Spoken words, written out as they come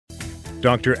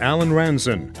Dr. Allan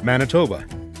Ranson, Manitoba.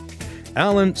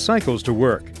 Allan cycles to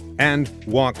work and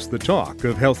walks the talk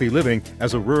of healthy living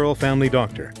as a rural family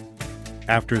doctor.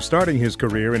 After starting his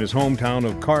career in his hometown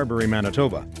of Carberry,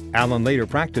 Manitoba, Allan later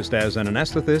practiced as an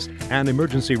anesthetist and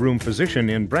emergency room physician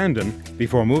in Brandon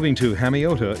before moving to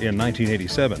Hamiota in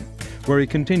 1987, where he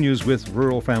continues with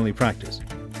rural family practice.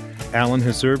 Allan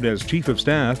has served as Chief of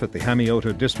Staff at the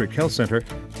Hamiota District Health Centre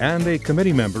and a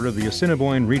committee member of the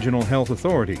Assiniboine Regional Health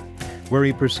Authority, where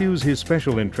he pursues his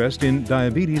special interest in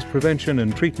diabetes prevention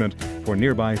and treatment for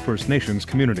nearby First Nations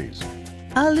communities.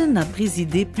 Allan a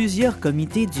présidé plusieurs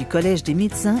comités du Collège des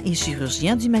médecins et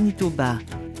chirurgiens du Manitoba.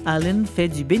 Allan fait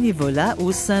du bénévolat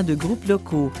au sein de groupes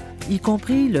locaux, y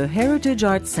compris le Heritage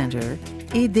Arts Centre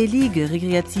et des ligues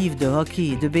récréatives de hockey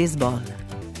et de baseball.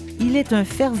 Il est un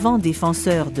fervent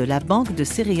défenseur de la Banque de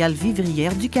céréales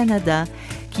vivrières du Canada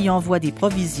qui envoie des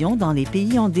provisions dans les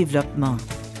pays en développement.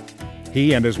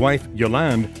 He and his wife,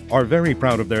 Yolande, are very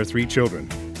proud of their 3 children,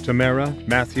 Tamara,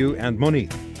 Matthew, and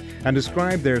Monique, and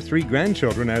describe their 3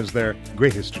 grandchildren as their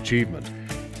greatest achievement.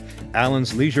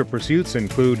 Allan's leisure pursuits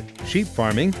include sheep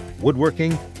farming,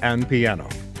 woodworking, and piano.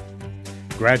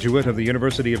 Graduate of the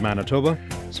University of Manitoba,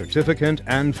 certificate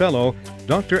and fellow,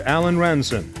 Dr. Allan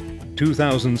Ranson,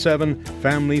 2007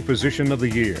 Family Physician of the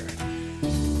Year.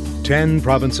 10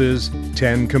 provinces,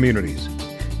 10 communities,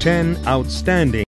 10 outstanding